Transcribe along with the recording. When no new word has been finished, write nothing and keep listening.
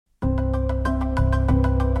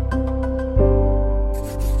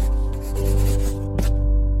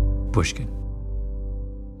Pushkin.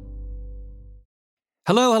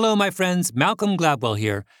 Hello, my friends. Malcolm Gladwell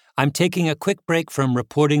here. I'm taking a quick break from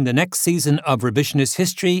reporting the next season of Revisionist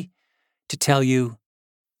history to tell you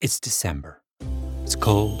it's December. It's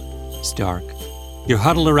cold, it's dark. You're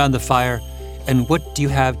huddled around the fire, and what do you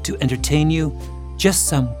have to entertain you? Just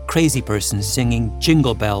some crazy person singing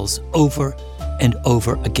jingle bells over and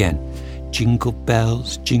over again. Jingle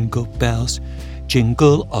bells, jingle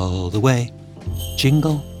all the way.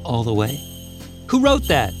 Jingle all the way. Who wrote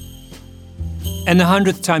that? And the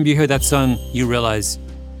 100th time you hear that song, you realize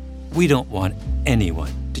we don't want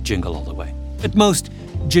anyone to jingle all the way. At most,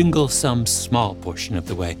 jingle some small portion of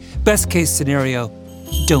the way. Best case scenario,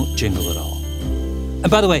 don't jingle at all. And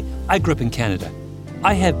by the way, I grew up in Canada.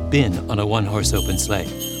 I have been on a one-horse open sleigh.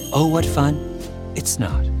 Oh, what fun. It's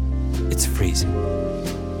not. It's freezing.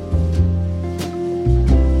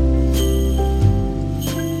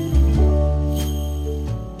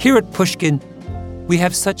 Here at Pushkin, we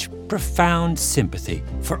have such profound sympathy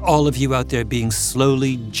for all of you out there being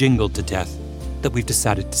slowly jingled to death that we've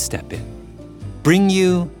decided to step in. Bring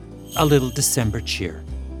you a little December cheer.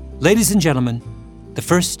 Ladies and gentlemen, the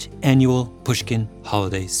first annual Pushkin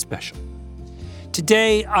Holiday Special.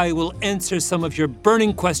 Today, I will answer some of your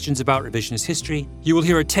burning questions about revisionist history. You will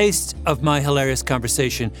hear a taste of my hilarious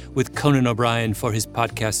conversation with Conan O'Brien for his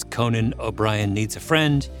podcast, Conan O'Brien Needs a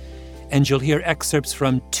Friend. And you'll hear excerpts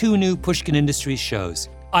from 2 new Pushkin Industries shows.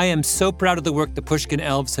 I am so proud of the work the Pushkin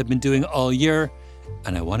elves have been doing all year,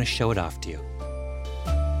 and I want to show it off to you.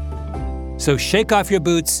 So shake off your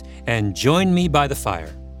boots and join me by the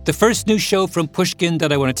fire. The first new show from Pushkin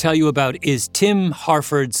that I want to tell you about is Tim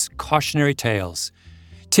Harford's Cautionary Tales.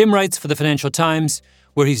 Tim writes for the Financial Times,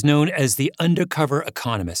 where he's known as the undercover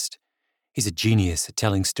economist. He's a genius at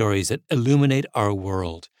telling stories that illuminate our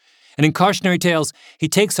world. And in Cautionary Tales, he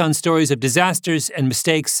takes on stories of disasters and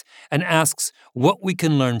mistakes and asks what we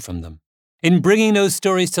can learn from them. In bringing those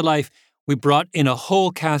stories to life, we brought in a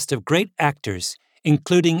whole cast of great actors,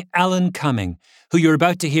 including Alan Cumming, who you're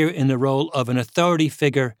about to hear in the role of an authority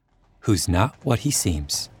figure who's not what he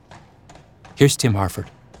seems. Here's Tim Harford.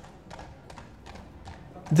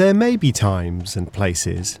 There may be times and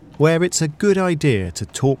places where it's a good idea to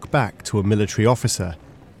talk back to a military officer,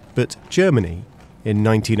 but Germany in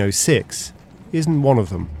 1906 isn't one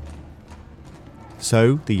of them.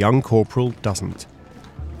 So the young corporal doesn't.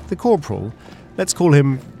 The corporal, let's call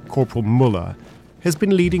him Corporal Muller, has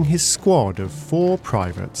been leading his squad of 4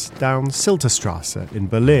 privates down Silterstrasse in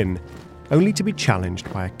Berlin, only to be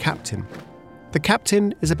challenged by a captain. The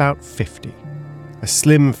captain is about 50, a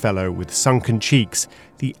slim fellow with sunken cheeks,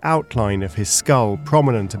 the outline of his skull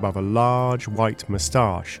prominent above a large white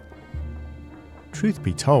moustache. Truth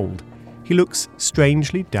be told, he looks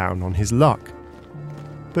strangely down on his luck.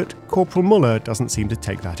 But Corporal Muller doesn't seem to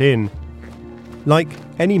take that in. Like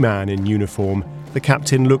any man in uniform, the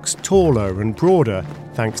captain looks taller and broader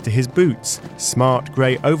thanks to his boots, smart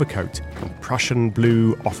grey overcoat and Prussian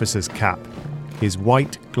blue officer's cap. His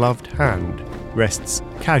white gloved hand rests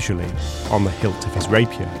casually on the hilt of his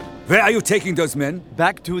rapier. Where are you taking those men?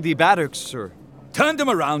 Back to the barracks, sir. Turn them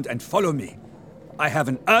around and follow me. I have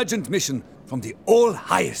an urgent mission from the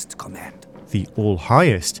All-Highest Command. The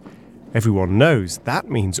All-Highest? Everyone knows that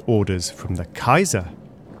means orders from the Kaiser.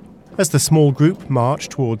 As the small group march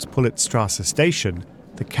towards Pulitzstrasse station,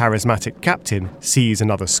 the charismatic captain sees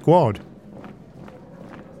another squad.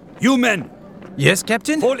 You men! Yes,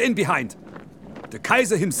 Captain? Fall in behind. The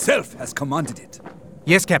Kaiser himself has commanded it.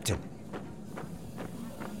 Yes, Captain.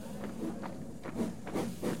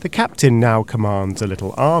 The captain now commands a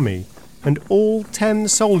little army, and all 10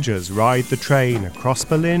 soldiers ride the train across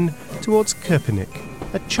Berlin towards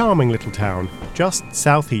Köpenick, a charming little town just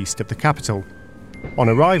southeast of the capital. On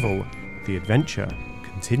arrival, the adventure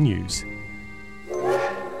continues.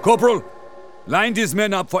 Corporal, line these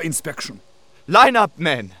men up for inspection. Line up,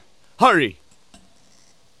 men. Hurry.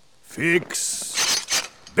 Fix.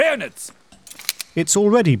 Bayonets! It's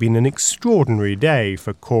already been an extraordinary day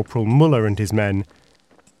for Corporal Muller and his men.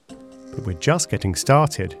 But we're just getting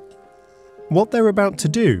started. What they're about to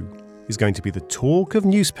do is going to be the talk of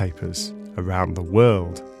newspapers around the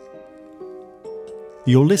world.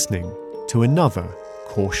 You're listening to another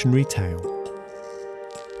cautionary tale.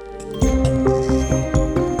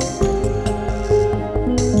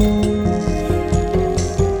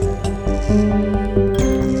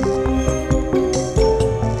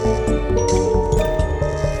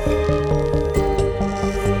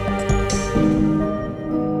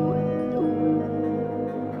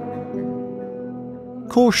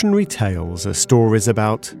 Cautionary tales are stories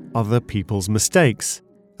about other people's mistakes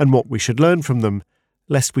and what we should learn from them,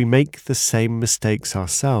 lest we make the same mistakes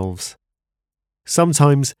ourselves.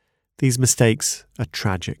 Sometimes these mistakes are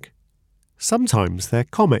tragic. Sometimes they're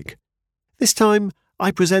comic. This time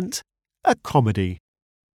I present a comedy.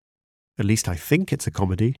 At least I think it's a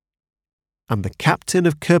comedy. And the captain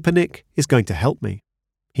of Köpenick is going to help me.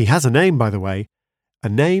 He has a name, by the way, a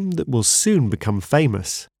name that will soon become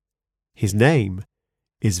famous. His name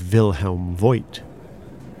is Wilhelm Voigt.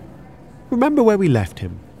 Remember where we left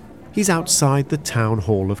him? He's outside the town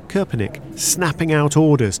hall of Köpenick, snapping out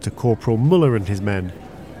orders to Corporal Muller and his men.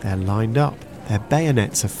 They're lined up, their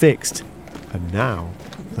bayonets are fixed, and now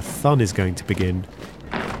the fun is going to begin.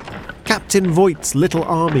 Captain Voigt's little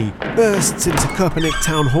army bursts into Köpenick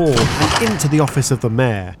town hall and into the office of the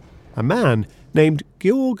mayor, a man named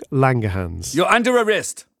Georg Langerhans. You're under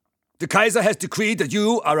arrest. The Kaiser has decreed that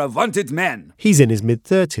you are a wanted man. He's in his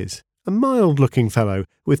mid-30s, a mild-looking fellow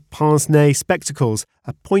with pince-nez spectacles,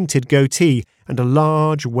 a pointed goatee, and a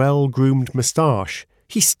large, well-groomed moustache.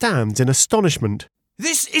 He stands in astonishment.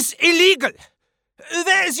 This is illegal!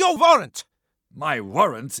 Where is your warrant? My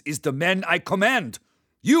warrant is the men I command.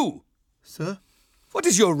 You! Sir? What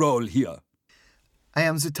is your role here? I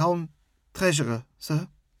am the town treasurer, sir.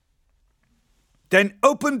 Then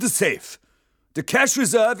open the safe. The cash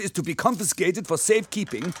reserve is to be confiscated for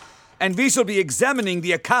safekeeping, and we shall be examining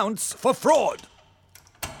the accounts for fraud.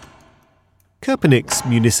 Köpenick's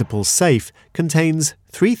municipal safe contains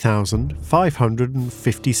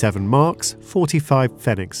 3,557 marks, 45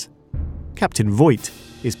 pfennigs. Captain Voigt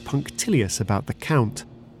is punctilious about the count.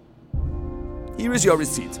 Here is your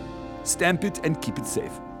receipt. Stamp it and keep it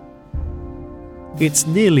safe. It's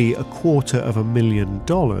nearly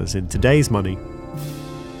 $250,000 in today's money.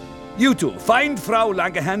 You two, find Frau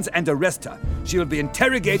Langerhans and arrest her. She will be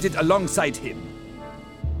interrogated alongside him.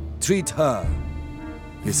 Treat her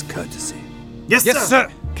with courtesy. Yes, sir!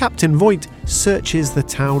 Captain Voigt searches the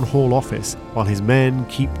town hall office while his men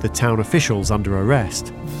keep the town officials under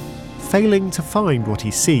arrest. Failing to find what he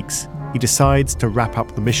seeks, he decides to wrap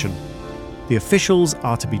up the mission. The officials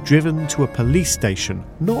are to be driven to a police station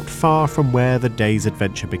not far from where the day's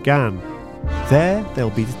adventure began. There they'll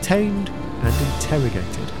be detained and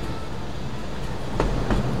interrogated.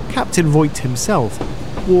 Captain Voigt himself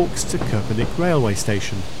walks to Köpenick railway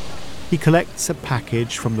station. He collects a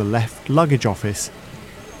package from the left luggage office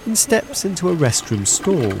and steps into a restroom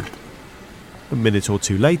stall. A minute or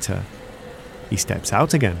two later, he steps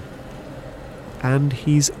out again. And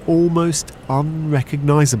he's almost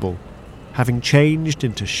unrecognisable, having changed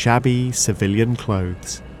into shabby civilian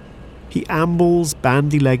clothes. He ambles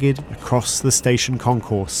bandy-legged across the station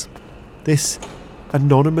concourse. This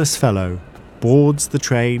anonymous fellow boards the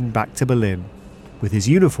train back to Berlin, with his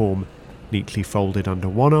uniform neatly folded under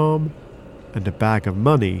one arm and a bag of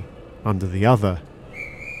money under the other.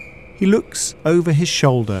 He looks over his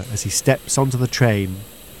shoulder as he steps onto the train,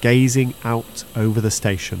 gazing out over the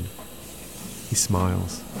station. He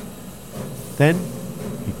smiles. Then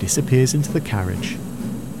he disappears into the carriage,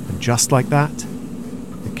 and just like that,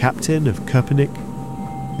 the captain of Köpenick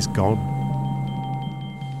is gone.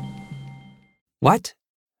 What?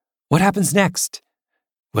 What happens next?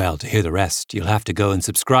 Well, to hear the rest, you'll have to go and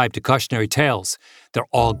subscribe to Cautionary Tales. They're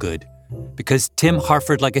all good. Because Tim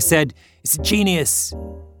Harford, like I said, is a genius.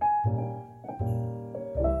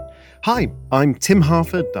 Hi, I'm Tim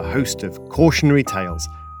Harford, the host of Cautionary Tales.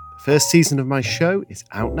 The first season of my show is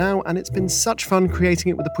out now, and it's been such fun creating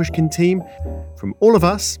it with the Pushkin team. From all of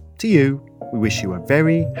us to you, we wish you a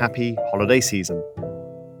very happy holiday season.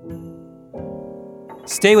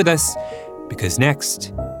 Stay with us, because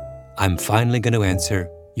next, I'm finally going to answer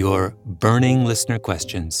your burning listener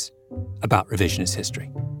questions about revisionist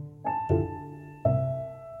history.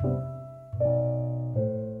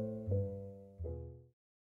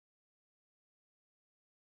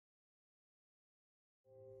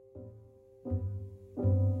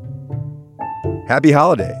 Happy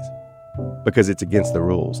holidays, because it's against the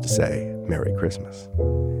rules to say Merry Christmas.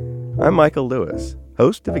 I'm Michael Lewis,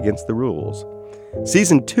 host of Against the Rules.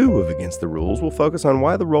 Season 2 of Against the Rules will focus on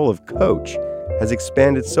why the role of coach has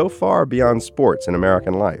expanded so far beyond sports in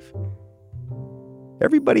American life.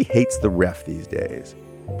 Everybody hates the ref these days,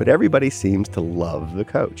 but everybody seems to love the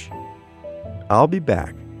coach. I'll be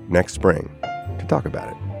back next spring to talk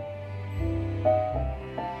about it.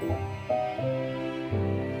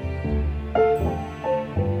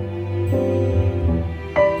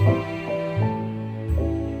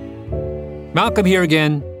 Malcolm here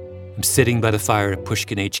again. I'm sitting by the fire at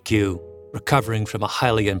Pushkin HQ, recovering from a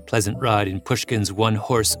highly unpleasant ride in Pushkin's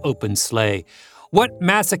one-horse open sleigh. What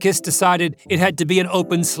masochist decided it had to be an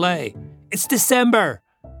open sleigh? It's December!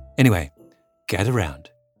 Anyway, gather round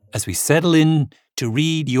as we settle in to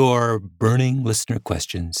read your burning listener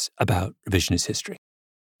questions about revisionist history.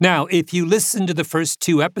 Now, if you listen to the first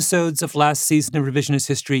 2 episodes of last season of Revisionist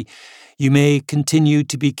History, you may continue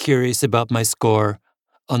to be curious about my score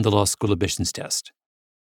on the law school admissions test.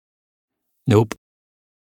 Nope.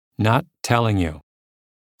 Not telling you.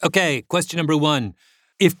 Okay, question number 1.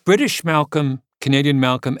 If British Malcolm, Canadian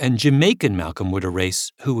Malcolm, and Jamaican Malcolm were to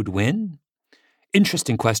race, who would win?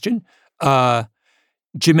 Interesting question.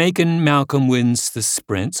 Jamaican Malcolm wins the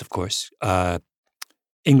sprints, of course.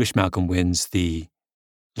 English Malcolm wins the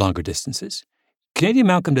longer distances. Canadian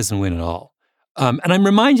Malcolm doesn't win at all. And I'm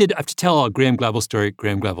reminded, I have to tell a Graham Glabell story,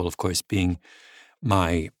 Graham Glabell, of course, being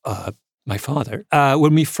my father.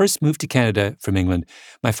 When we first moved to Canada from England,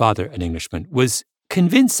 my father, an Englishman, was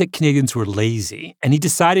convinced that Canadians were lazy, and he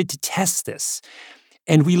decided to test this.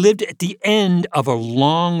 And we lived at the end of a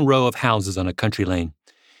long row of houses on a country lane.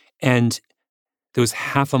 And there was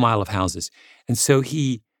half a mile of houses. And so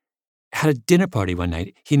he had a dinner party one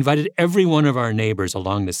night. He invited every one of our neighbors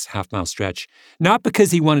along this half-mile stretch, not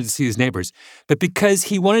because he wanted to see his neighbors, but because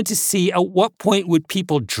he wanted to see at what point would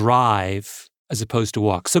people drive as opposed to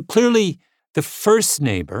walk. So clearly, the first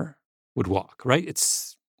neighbor would walk, right?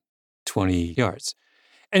 It's 20 yards.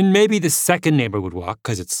 And maybe the second neighbor would walk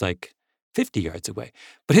because it's like 50 yards away.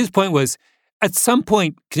 But his point was, at some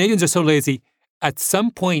point, Canadians are so lazy, at some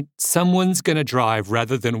point, someone's going to drive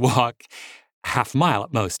rather than walk half a mile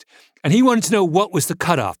at most. And he wanted to know what was the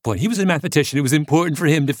cutoff point. He was a mathematician. It was important for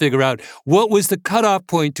him to figure out what was the cutoff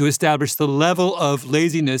point to establish the level of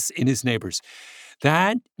laziness in his neighbors.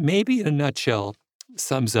 That, maybe in a nutshell,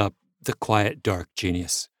 sums up the quiet, dark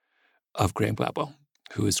genius of Graham Glabell,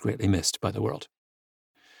 who is greatly missed by the world.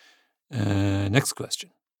 Next question.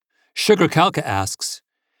 Sugar Kalka asks,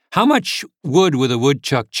 how much wood would a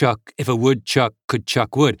woodchuck chuck if a woodchuck could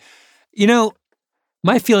chuck wood? You know,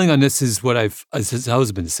 my feeling on this is what has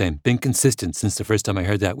always been the same, been consistent since the first time I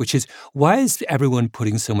heard that, which is, why is everyone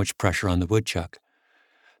putting so much pressure on the woodchuck?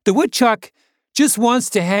 The woodchuck just wants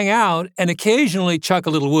to hang out and occasionally chuck a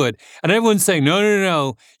little wood. And everyone's saying,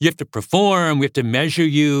 no, you have to perform, we have to measure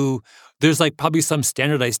you. There's like probably some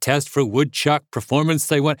standardized test for woodchuck performance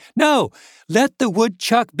they want. No, let the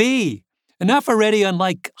woodchuck be. Enough already on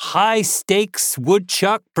like high stakes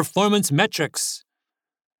woodchuck performance metrics.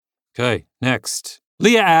 Okay, next.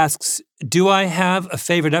 Leah asks, do I have a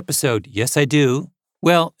favorite episode? Yes, I do.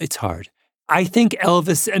 Well, it's hard. I think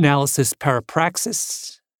Elvis Analysis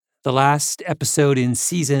Parapraxis, the last episode in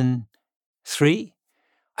season 3,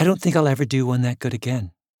 I don't think I'll ever do one that good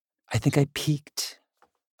again. I think I peaked.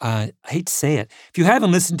 I hate to say it. If you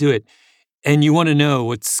haven't listened to it and you want to know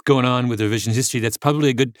what's going on with revision history, that's probably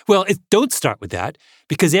a good... Well, don't start with that,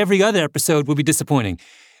 because every other episode will be disappointing.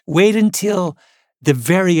 Wait until the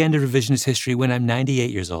very end of revisionist history when I'm 98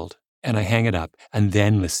 years old and I hang it up, and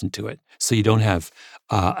then listen to it so you don't have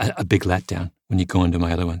a big letdown when you go into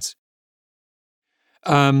my other ones.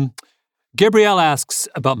 Gabrielle asks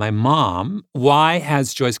about my mom. Why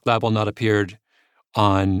has Joyce Glabell not appeared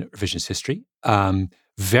on revisionist history?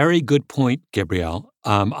 Very good point, Gabrielle.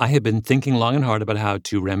 I have been thinking long and hard about how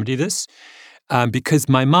to remedy this because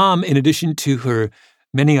my mom, in addition to her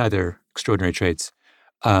many other extraordinary traits,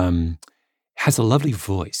 has a lovely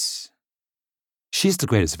voice. She's the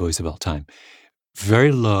greatest voice of all time.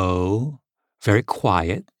 Very low, very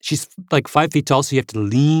quiet. She's like 5 feet tall, so you have to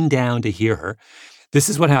lean down to hear her. This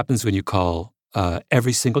is what happens when you call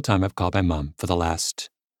every single time I've called my mom for the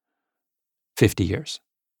last 50 years.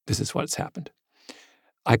 This is what's happened.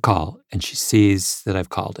 I call, and she sees that I've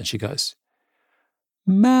called, and she goes,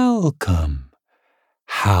 Malcolm,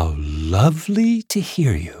 how lovely to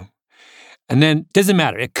hear you. And then, doesn't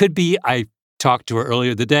matter. It could be I talked to her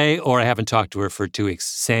earlier the day, or I haven't talked to her for 2 weeks.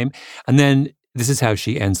 Same. And then this is how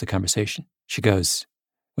she ends the conversation. She goes,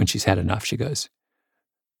 when she's had enough, she goes,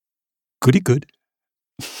 goody good.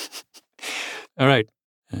 All right.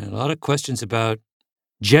 A lot of questions about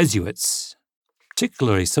Jesuits.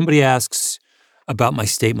 Particularly, somebody asks about my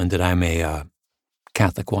statement that I'm a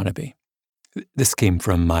Catholic wannabe. This came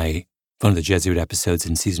from one of the Jesuit episodes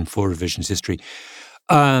in season 4 of Revisionist History.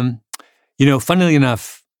 Funnily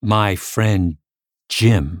enough, my friend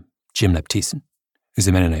Jim Leptison, who's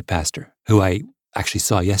a Mennonite pastor, who I actually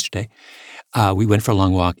saw yesterday, we went for a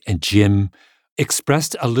long walk, and Jim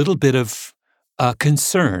expressed a little bit of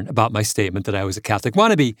concern about my statement that I was a Catholic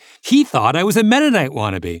wannabe. He thought I was a Mennonite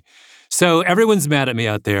wannabe. So everyone's mad at me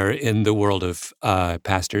out there in the world of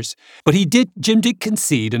pastors. But Jim did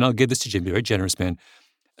concede, and I'll give this to Jim, he's a very generous man,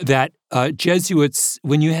 that Jesuits,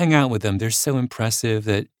 when you hang out with them, they're so impressive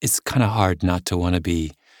that it's kind of hard not to want to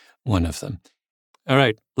be one of them. All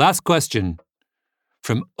right, last question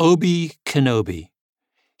from Obi Kenobi.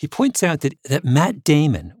 he points out that Matt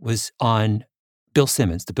Damon was on Bill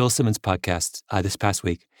Simmons, the Bill Simmons podcast this past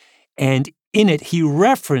week. And in it, he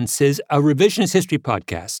references a revisionist history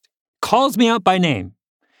podcast, calls me out by name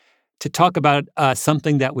to talk about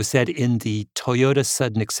something that was said in the Toyota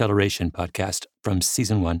Sudden Acceleration podcast from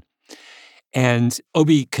season 1. And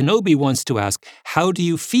Obi Kenobi wants to ask, how do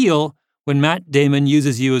you feel when Matt Damon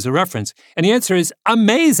uses you as a reference? And the answer is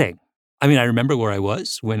amazing. I mean, I remember where I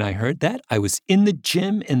was when I heard that. I was in the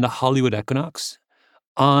gym in the Hollywood Equinox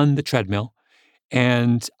on the treadmill,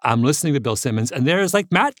 and I'm listening to Bill Simmons, and there's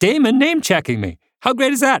like Matt Damon name-checking me. How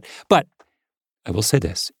great is that? But I will say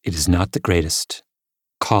this, it is not the greatest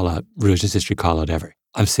call-out, revisionist history call-out ever.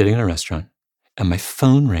 I'm sitting in a restaurant, and my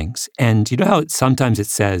phone rings, and you know how sometimes it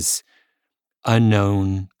says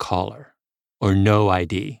unknown caller or no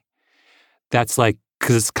ID? That's like,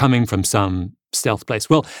 because it's coming from some stealth place.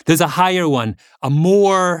 Well, there's a higher one, a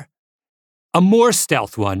more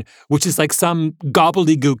stealth one, which is like some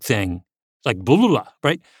gobbledygook thing, like blah, blah, blah,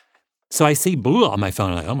 right? So I see blah on my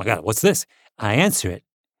phone. I'm like, oh my God, what's this? I answer it.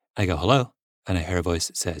 I go, hello. And I hear a voice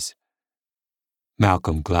that says,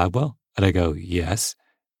 Malcolm Gladwell? And I go, yes.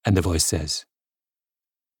 And the voice says,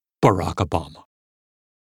 Barack Obama.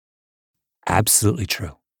 Absolutely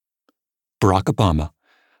true. Barack Obama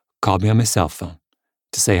called me on my cell phone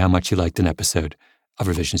to say how much he liked an episode of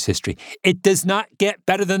Revisionist History. It does not get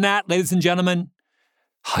better than that, ladies and gentlemen.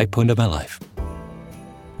 High point of my life.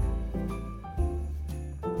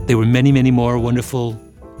 There were many, many more wonderful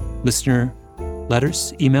listener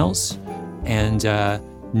letters, emails, and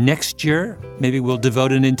next year, maybe we'll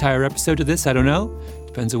devote an entire episode to this. I don't know.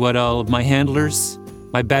 Depends on what all of my handlers,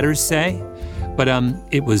 my betters say. But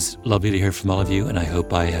it was lovely to hear from all of you, and I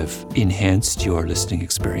hope I have enhanced your listening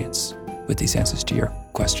experience with these answers to your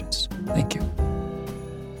questions. Thank you.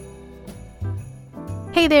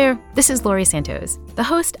 Hey there, this is Lori Santos, the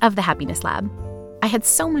host of The Happiness Lab. I had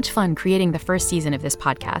so much fun creating the first season of this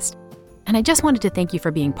podcast, and I just wanted to thank you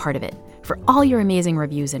for being part of it, for all your amazing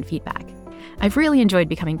reviews and feedback. I've really enjoyed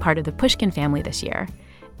becoming part of the Pushkin family this year,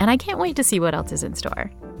 and I can't wait to see what else is in store.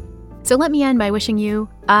 So let me end by wishing you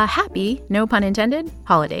a happy, no pun intended,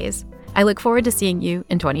 holidays. I look forward to seeing you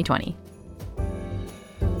in 2020.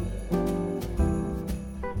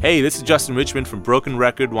 Hey, this is Justin Richmond from Broken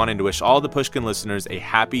Record, wanting to wish all the Pushkin listeners a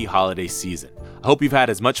happy holiday season. I hope you've had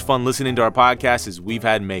as much fun listening to our podcast as we've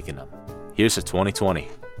had making them. Here's to 2020.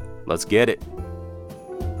 Let's get it.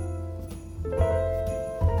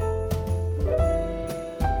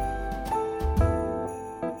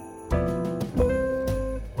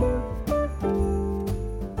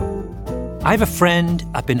 I have a friend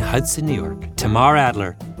up in Hudson, New York, Tamar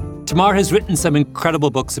Adler. Tamar has written some incredible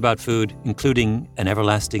books about food, including An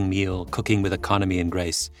Everlasting Meal, Cooking with Economy and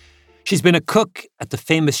Grace. She's been a cook at the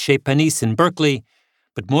famous Chez Panisse in Berkeley,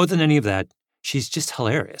 but more than any of that, she's just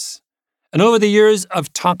hilarious. And over the years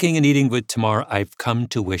of talking and eating with Tamar, I've come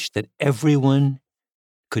to wish that everyone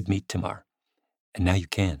could meet Tamar. And now you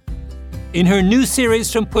can. In her new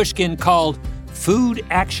series from Pushkin called Food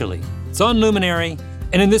Actually, it's on Luminary,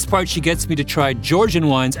 and in this part she gets me to try Georgian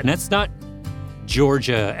wines, and that's not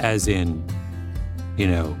Georgia as in,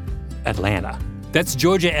 Atlanta. That's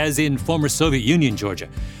Georgia as in former Soviet Union Georgia,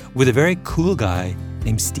 with a very cool guy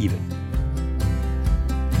named Steven.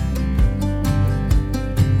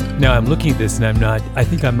 Now I'm looking at this and I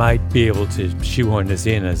think I might be able to shoehorn this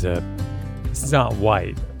in as it's not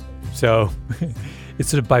white. So it's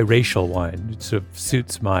sort of biracial wine. It sort of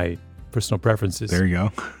suits my personal preferences. There you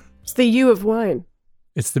go. It's the you of wine.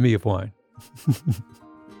 It's the me of wine.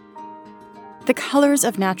 The colors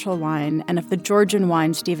of natural wine and of the Georgian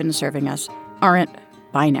wine Stephen is serving us aren't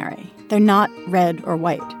binary. They're not red or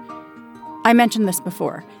white. I mentioned this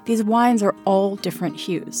before. These wines are all different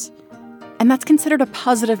hues. And that's considered a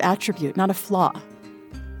positive attribute, not a flaw.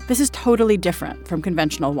 This is totally different from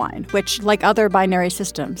conventional wine, which, like other binary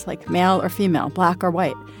systems, like male or female, black or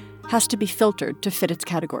white, has to be filtered to fit its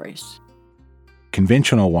categories.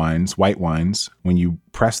 Conventional wines, white wines, when you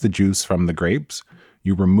press the juice from the grapes,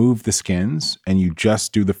 you remove the skins and you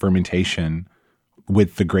just do the fermentation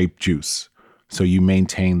with the grape juice. So you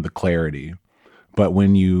maintain the clarity. But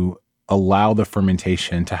when you allow the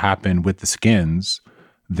fermentation to happen with the skins,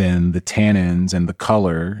 then the tannins and the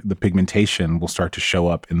color, the pigmentation will start to show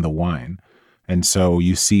up in the wine. And so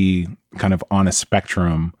you see kind of on a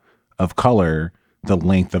spectrum of color, the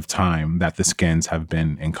length of time that the skins have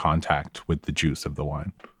been in contact with the juice of the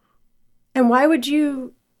wine. And why would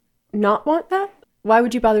you not want that? Why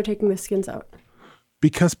would you bother taking the skins out?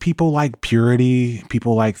 Because people like purity,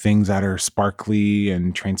 people like things that are sparkly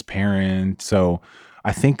and transparent. So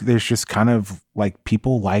I think there's just kind of like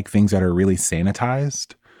people like things that are really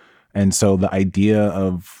sanitized. And so the idea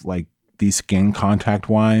of like these skin contact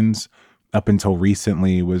wines up until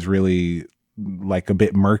recently was really like a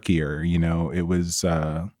bit murkier. You know, it was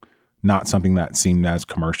not something that seemed as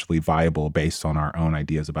commercially viable based on our own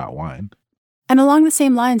ideas about wine. And along the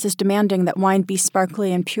same lines as demanding that wine be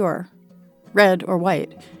sparkly and pure, red or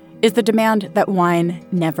white, is the demand that wine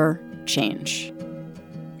never change,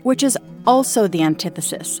 which is also the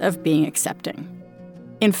antithesis of being accepting,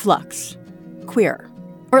 in flux, queer,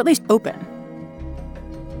 or at least open.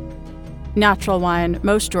 Natural wine,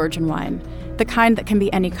 most Georgian wine, the kind that can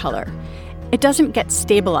be any color, it doesn't get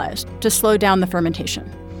stabilized to slow down the fermentation.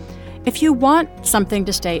 If you want something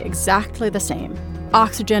to stay exactly the same,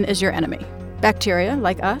 oxygen is your enemy. Bacteria,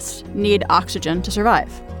 like us, need oxygen to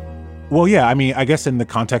survive. Well, yeah, I mean, I guess in the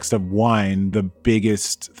context of wine, the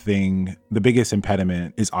biggest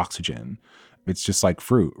impediment is oxygen. It's just like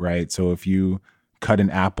fruit, right? So if you cut an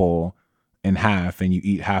apple in half and you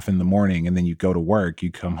eat half in the morning and then you go to work,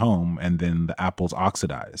 you come home and then the apple's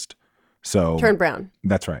oxidized. So turn brown.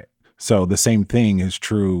 That's right. So the same thing is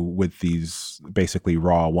true with these basically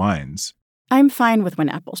raw wines. I'm fine with when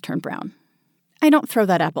apples turn brown. I don't throw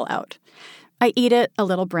that apple out. I eat it a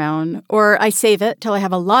little brown, or I save it till I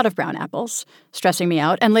have a lot of brown apples, stressing me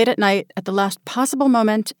out, and late at night, at the last possible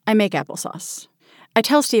moment, I make applesauce. I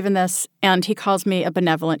tell Stephen this, and he calls me a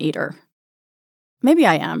benevolent eater. Maybe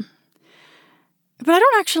I am. But I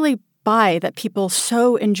don't actually buy that people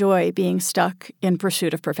so enjoy being stuck in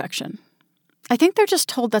pursuit of perfection. I think they're just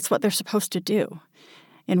told that's what they're supposed to do.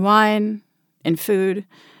 In wine, in food.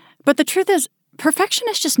 But the truth is, perfection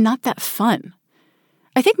is just not that fun.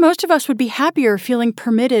 I think most of us would be happier feeling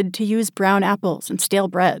permitted to use brown apples and stale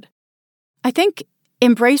bread. I think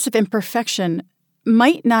embrace of imperfection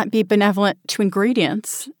might not be benevolent to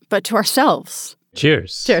ingredients, but to ourselves.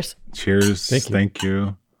 Cheers. Cheers. Cheers. Thank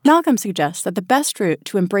you. Malcolm suggests that the best route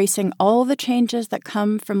to embracing all the changes that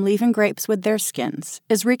come from leaving grapes with their skins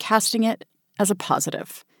is recasting it as a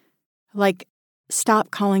positive. Like,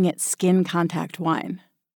 stop calling it skin contact wine.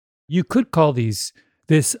 You could call this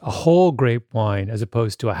a whole grape wine as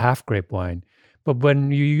opposed to a half grape wine. But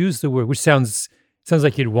when you use the word, which sounds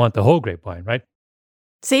like you'd want the whole grape wine, right?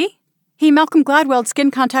 See? He Malcolm Gladwelled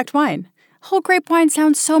skin contact wine. Whole grape wine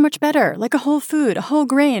sounds so much better, like a whole food, a whole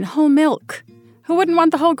grain, whole milk. Who wouldn't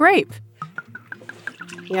want the whole grape?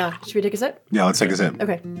 Yeah. Should we take a sip? Yeah, let's take a sip.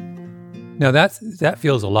 Okay. Now that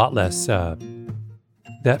feels a lot less.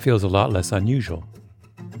 That feels a lot less unusual.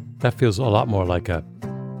 That feels a lot more like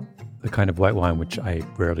the kind of white wine which I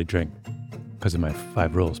rarely drink because of my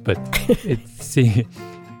 5 rules. But it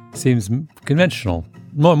seems conventional,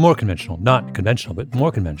 more conventional, not conventional, but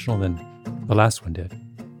more conventional than the last one did.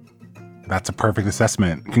 That's a perfect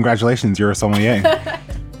assessment. Congratulations, you're a sommelier.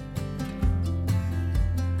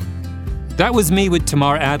 That was me with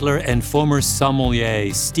Tamar Adler and former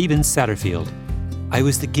sommelier Stephen Satterfield. I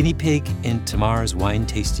was the guinea pig in Tamar's wine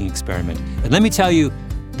tasting experiment. And let me tell you,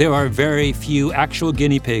 there are very few actual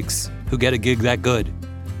guinea pigs who get a gig that good.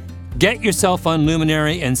 Get yourself on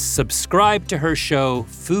Luminary and subscribe to her show,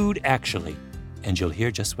 Food Actually, and you'll hear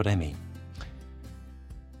just what I mean.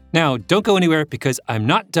 Now, don't go anywhere because I'm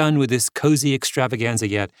not done with this cozy extravaganza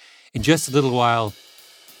yet. In just a little while,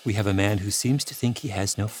 we have a man who seems to think he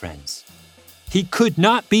has no friends. He could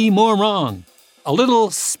not be more wrong. A little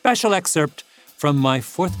special excerpt from my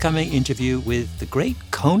forthcoming interview with the great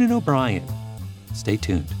Conan O'Brien. Stay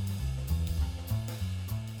tuned.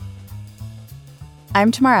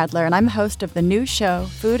 I'm Tamar Adler, and I'm the host of the new show,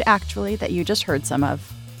 Food Actually, that you just heard some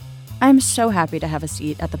of. I'm so happy to have a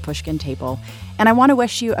seat at the Pushkin table, and I want to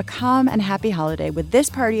wish you a calm and happy holiday with this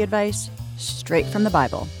party advice straight from the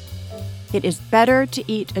Bible. It is better to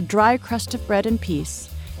eat a dry crust of bread in peace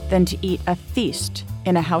than to eat a feast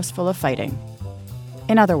in a house full of fighting.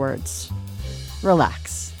 In other words,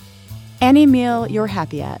 relax. Any meal you're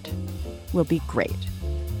happy at will be great.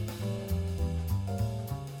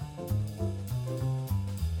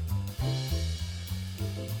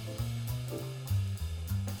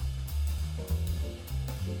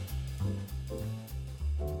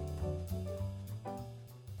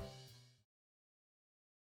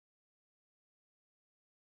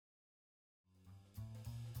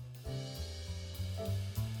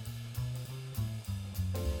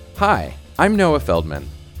 Hi, I'm Noah Feldman.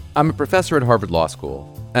 I'm a professor at Harvard Law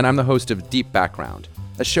School, and I'm the host of Deep Background,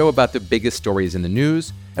 a show about the biggest stories in the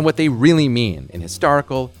news and what they really mean in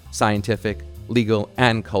historical, scientific, legal,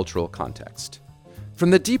 and cultural context.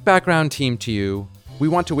 From the Deep Background team to you, we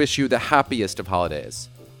want to wish you the happiest of holidays.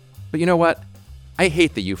 But you know what? I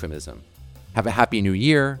hate the euphemism. Have a happy New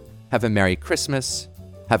Year, have a Merry Christmas,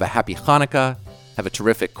 have a happy Hanukkah, have a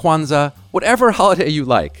terrific Kwanzaa, whatever holiday you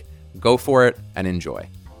like. Go for it and enjoy.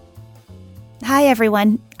 Hi,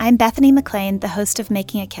 everyone. I'm Bethany McLean, the host of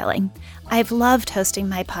Making a Killing. I've loved hosting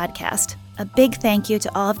my podcast. A big thank you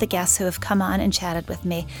to all of the guests who have come on and chatted with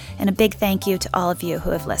me, and a big thank you to all of you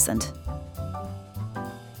who have listened.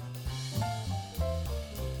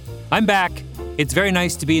 I'm back. It's very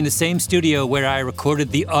nice to be in the same studio where I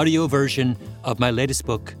recorded the audio version of my latest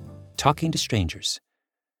book, Talking to Strangers.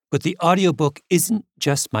 But the audiobook isn't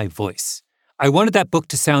just my voice. I wanted that book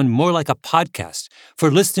to sound more like a podcast,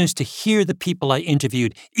 for listeners to hear the people I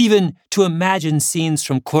interviewed, even to imagine scenes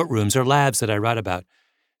from courtrooms or labs that I write about.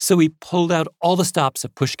 So we pulled out all the stops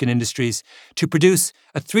of Pushkin Industries to produce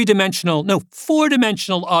a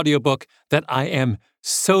 4-dimensional audiobook that I am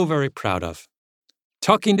so very proud of.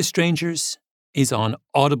 Talking to Strangers is on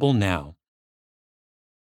Audible now.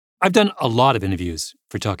 I've done a lot of interviews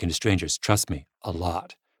for Talking to Strangers, trust me, a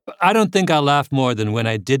lot. But I don't think I laughed more than when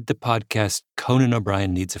I did the podcast Conan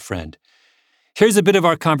O'Brien Needs a Friend. Here's a bit of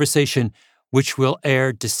our conversation, which will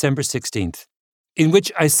air December 16th, in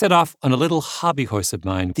which I set off on a little hobby horse of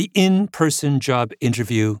mine. The in-person job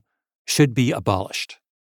interview should be abolished.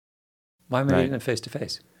 Why am I doing it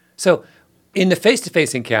face-to-face? So in the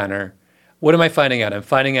face-to-face encounter, what am I finding out? I'm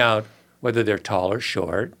finding out whether they're tall or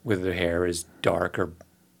short, whether their hair is dark or,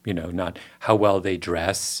 not, how well they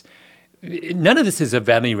dress. None of this is of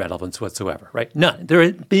any relevance whatsoever, right? None.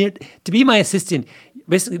 To be my assistant,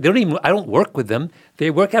 basically, I don't work with them.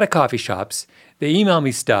 They work out of coffee shops. They email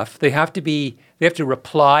me stuff. They have to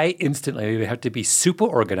reply instantly. They have to be super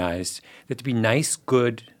organized. They have to be nice,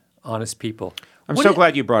 good, honest people. I'm so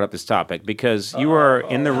glad you brought up this topic because you were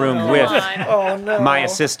in the room with my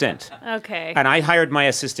assistant. Okay. And I hired my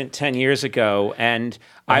assistant 10 years ago, and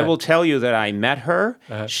I will tell you that I met her.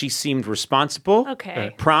 She seemed responsible,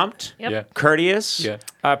 prompt, courteous,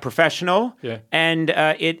 professional, and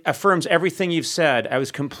it affirms everything you've said. I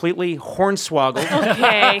was completely hornswoggled.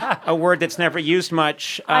 Okay. A word that's never used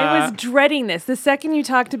much. I was dreading this. The second you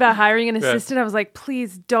talked about hiring an assistant, I was like,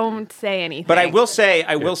 please don't say anything. But I will say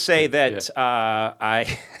that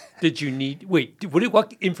Did you need... Wait,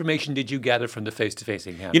 what information did you gather from the face-to-face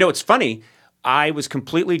encounter? It's funny. I was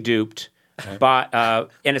completely duped, but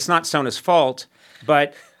and it's not Sona's fault,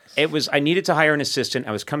 but I needed to hire an assistant.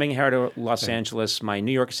 I was coming here to Los Angeles. My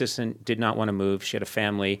New York assistant did not want to move. She had a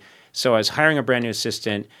family. So I was hiring a brand new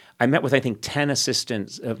assistant. I met with, I think, 10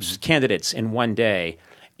 candidates in one day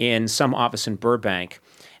in some office in Burbank.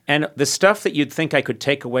 And the stuff that you'd think I could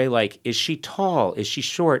take away, like, is she tall? Is she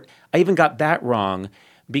short? I even got that wrong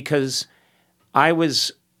because I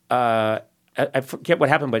was, I forget what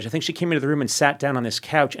happened, but I think she came into the room and sat down on this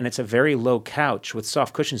couch, and it's a very low couch with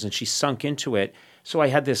soft cushions, and she sunk into it. So I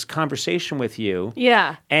had this conversation with you.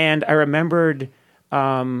 Yeah. And I remembered,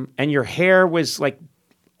 and your hair was like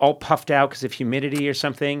all puffed out because of humidity or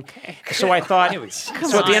something. Okay. So I thought,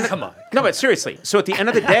 come on. No, but seriously. So at the end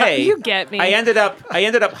of the day, you get me. I ended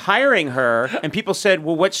up hiring her, and people said,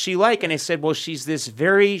 "Well, what's she like?" And I said, "Well, she's this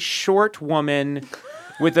very short woman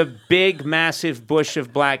with a big, massive bush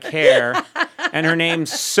of black hair, and her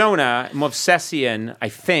name's Sona Movsesian, I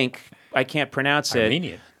think. I can't pronounce it.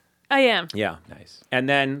 Armenian. I am. Yeah. Nice. And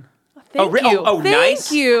then." Thank you. Nice.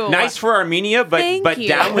 Thank you. Nice for Armenia, but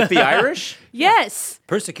down with the Irish? Yes.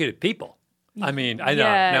 Persecuted people. I mean, I know.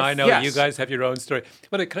 Yes. Now I know Yes. you guys have your own story.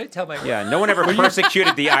 But can I tell my... Yeah, no one ever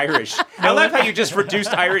persecuted the Irish. I love how you just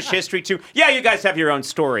reduced Irish history to, you guys have your own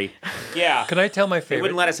story. Yeah. Can I tell my favorite... They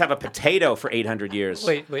wouldn't let us have a potato for 800 years.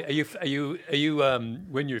 Wait, are you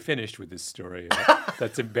when you're finished with this story,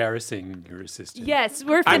 that's embarrassing your assistant? Yes,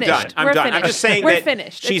 we're finished. I'm done. I'm just saying we're that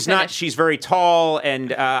finished. she's very tall, and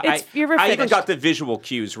you're I even finished. got the visual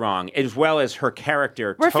cues wrong, as well as her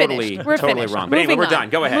character We're totally finished. We're finished. wrong. But anyway, we're done.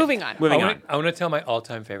 Go ahead. Moving on. I want to tell my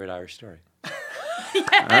all-time favorite Irish story.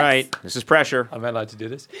 Yes. All right, this is pressure. Am I allowed to do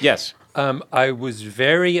this? Yes. I was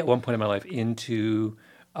very, at one point in my life, into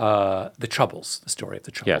the Troubles, the story of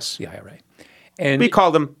the Troubles, the IRA. And we call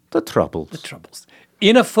them the Troubles. The Troubles.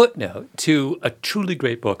 In a footnote to a truly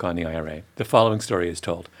great book on the IRA, the following story is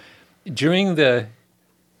told. At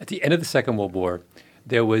the end of the Second World War,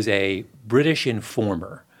 there was a British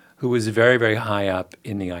informer who was very, very high up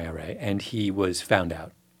in the IRA, and he was found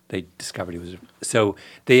out. They discovered he was... So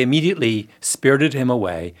they immediately spirited him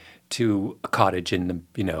away to a cottage in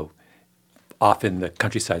the, off in the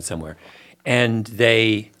countryside somewhere. And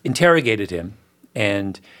they interrogated him,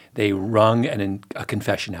 and they wrung a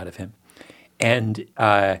confession out of him. And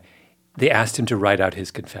they asked him to write out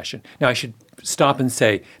his confession. Now, I should stop and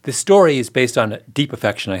say, this story is based on a deep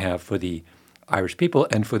affection I have for the Irish people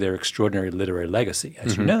and for their extraordinary literary legacy.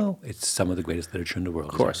 As you know, it's some of the greatest literature in the world.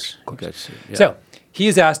 Of course. So he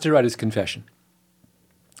is asked to write his confession.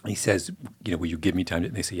 He says, will you give me time?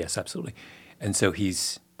 And they say, yes, absolutely. And so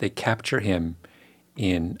they capture him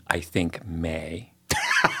in, I think, May.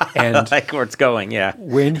 And I like where it's going, yeah.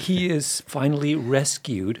 When he is finally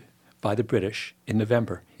rescued by the British in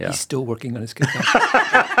November, he's still working on his guitar.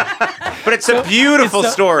 But it's a beautiful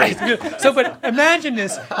story. But imagine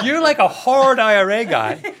this. You're like a hard IRA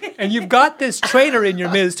guy, and you've got this traitor in your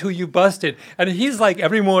midst who you busted. And he's like,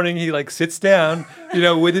 every morning he like sits down,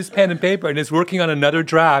 with his pen and paper and is working on another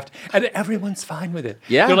draft, and everyone's fine with it.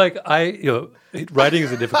 Yeah. They're like, writing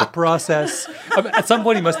is a difficult process. At some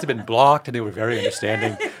point he must have been blocked, and they were very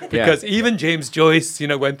understanding because even James Joyce,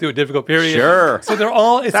 went through a difficult period. Sure. So they're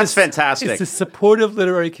all, That's fantastic. It's a supportive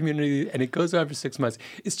literary community, and it goes on for 6 months.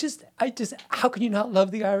 It's just, how can you not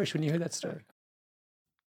love the Irish when you hear that story?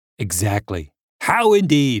 Exactly. How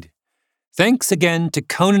indeed. Thanks again to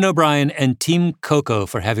Conan O'Brien and Team Coco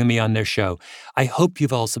for having me on their show. I hope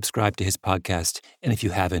you've all subscribed to his podcast, and if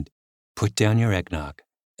you haven't, put down your eggnog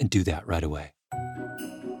and do that right away.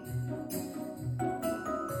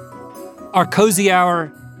 Our cozy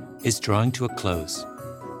hour is drawing to a close.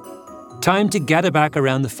 Time to gather back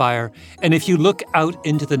around the fire, and if you look out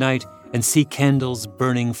into the night and see candles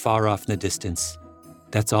burning far off in the distance,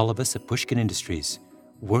 that's all of us at Pushkin Industries,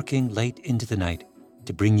 working late into the night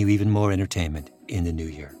to bring you even more entertainment in the new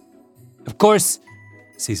year. Of course,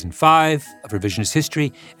 Season 5 of Revisionist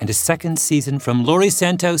History and a second season from Laurie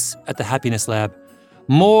Santos at the Happiness Lab,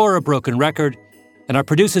 more A Broken Record, and our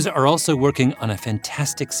producers are also working on a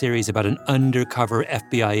fantastic series about an undercover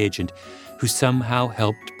FBI agent who somehow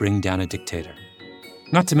helped bring down a dictator.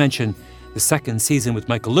 Not to mention the second season with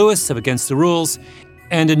Michael Lewis of Against the Rules,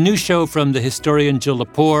 and a new show from the historian Jill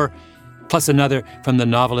Lepore, plus another from the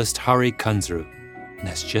novelist Hari Kunzru. And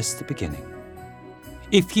that's just the beginning.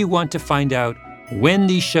 If you want to find out when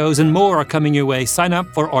these shows and more are coming your way, sign up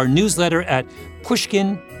for our newsletter at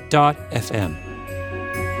pushkin.fm.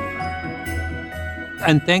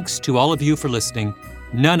 And thanks to all of you for listening.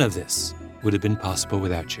 None of this would have been possible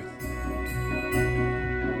without you.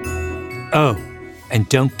 Oh, and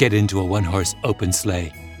don't get into a one-horse open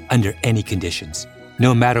sleigh under any conditions,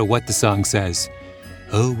 no matter what the song says.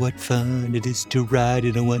 Oh, what fun it is to ride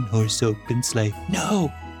in a one-horse open sleigh.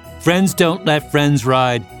 No! Friends don't let friends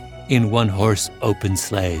ride in one-horse open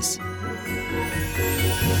sleighs.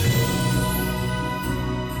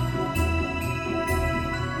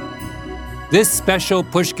 This special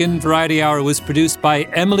Pushkin Variety Hour was produced by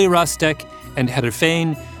Emily Rostek and Heather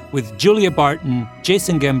Fain, with Julia Barton,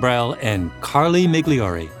 Jason Gambrell, and Carly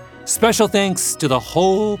Migliori. Special thanks to the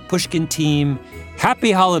whole Pushkin team.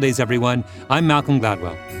 Happy holidays, everyone. I'm Malcolm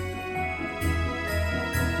Gladwell.